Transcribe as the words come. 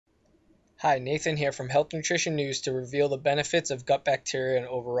Hi, Nathan here from Health Nutrition News to reveal the benefits of gut bacteria and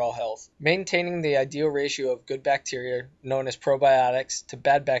overall health. Maintaining the ideal ratio of good bacteria, known as probiotics, to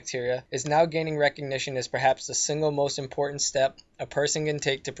bad bacteria is now gaining recognition as perhaps the single most important step a person can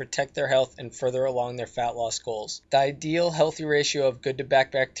take to protect their health and further along their fat loss goals. The ideal healthy ratio of good to bad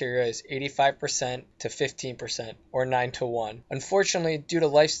bacteria is 85% to 15%, or 9 to 1. Unfortunately, due to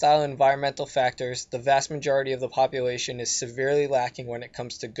lifestyle and environmental factors, the vast majority of the population is severely lacking when it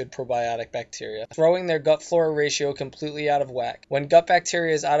comes to good probiotic bacteria, throwing their gut flora ratio completely out of whack. When gut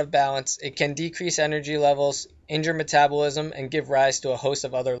bacteria is out of balance, it can decrease energy levels, injure metabolism, and give rise to a host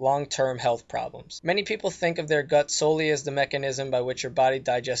of other long-term health problems. Many people think of their gut solely as the mechanism by which your body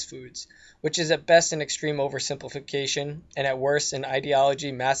digests foods, which is at best an extreme oversimplification, and at worst an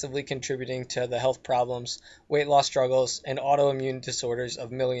ideology massively contributing to the health problems, weight loss struggles, and autoimmune disorders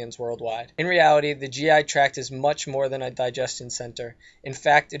of millions worldwide. In reality, the GI tract is much more than a digestion center. In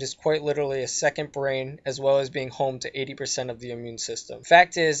fact, it is quite literally a second brain, as well as being home to 80% of the immune system.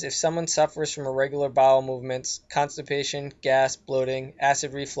 Fact is, if someone suffers from irregular bowel movements, constipation, gas, bloating,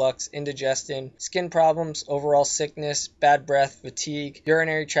 acid reflux, indigestion, skin problems, overall sickness, bad breath, fatigue,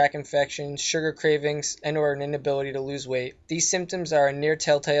 urinary tract infections, sugar cravings, and or an inability to lose weight, these symptoms are a near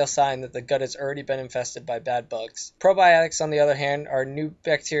telltale sign that the gut has already been infested by bad bugs. Probiotics, on the other hand, are new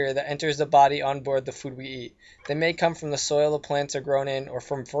bacteria that enters the body on board the food we eat. They may come from the soil the plants are grown in or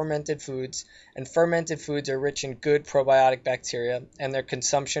from fermented foods, and fermented foods are rich in good probiotic bacteria, and their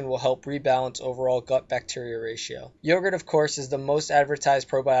consumption will help rebalance overall gut bacteria ratio. Yogurt, of course, is the most advertised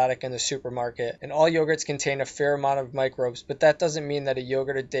probiotic in the supermarket, and all yogurts contain a fair amount of microbes, but that doesn't mean that a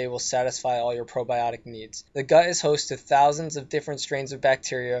yogurt a day will satisfy all your probiotic needs. The gut is host to thousands of different strains of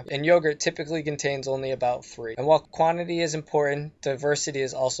bacteria, and yogurt typically contains only about 3. And while quantity is important, diversity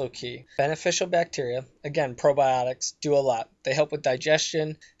is also key. Beneficial bacteria, again probiotics, do a lot. They help with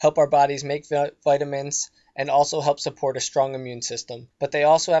digestion, help our bodies make vitamins, and also help support a strong immune system. But they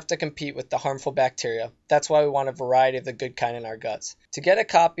also have to compete with the harmful bacteria. That's why we want a variety of the good kind in our guts. To get a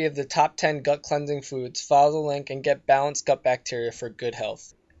copy of the top 10 gut cleansing foods, follow the link and get balanced gut bacteria for good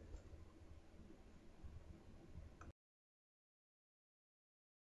health.